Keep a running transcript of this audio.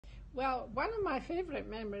Well, one of my favourite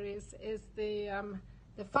memories is the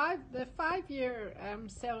 5 year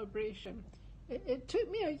celebration. It took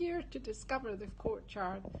me a year to discover the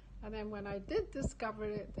courtyard, and then when I did discover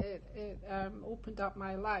it, it opened up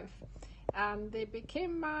my life, and they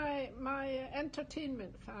became my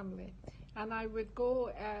entertainment family. And I would go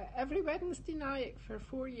every Wednesday night for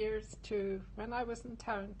 4 years to when I was in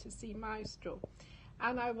town to see Maestro.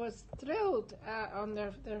 And I was thrilled on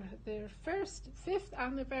their fifth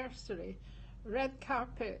anniversary red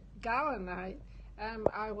carpet gala night.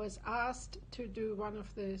 I was asked to do one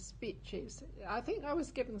of the speeches. I think I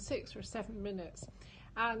was given 6 or 7 minutes.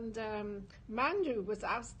 And Manju was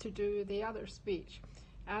asked to do the other speech.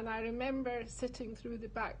 And I remember sitting through the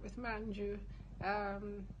back with Manju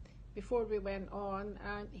before we went on,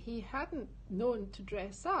 and he hadn't known to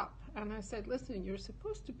dress up. And I said, listen, you're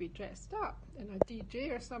supposed to be dressed up in a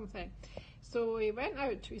DJ or something. So he went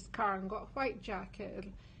out to his car and got a white jacket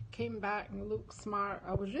and came back and looked smart.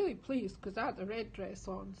 I was really pleased because I had a red dress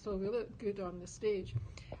on, so we looked good on the stage.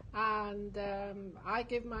 And I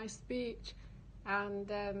gave my speech, and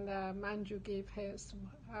then Manju gave his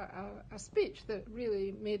a speech that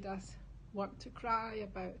really made us want to cry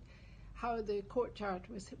about how the courtyard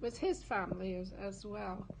was his family as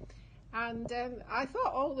well. And I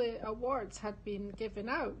thought all the awards had been given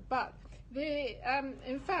out, but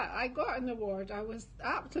in fact, I got an award. I was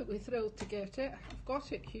absolutely thrilled to get it. I've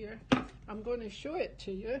got it here. I'm going to show it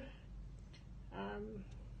to you.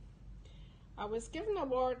 I was given an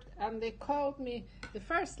award, and they called me the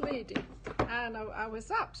First Lady, and I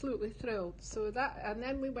was absolutely thrilled. And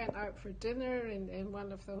then we went out for dinner in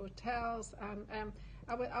one of the hotels, and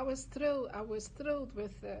I was thrilled. I was thrilled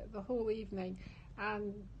with the whole evening,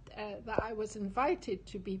 and that I was invited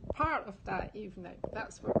to be part of that evening.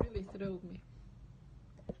 That's what really thrilled me.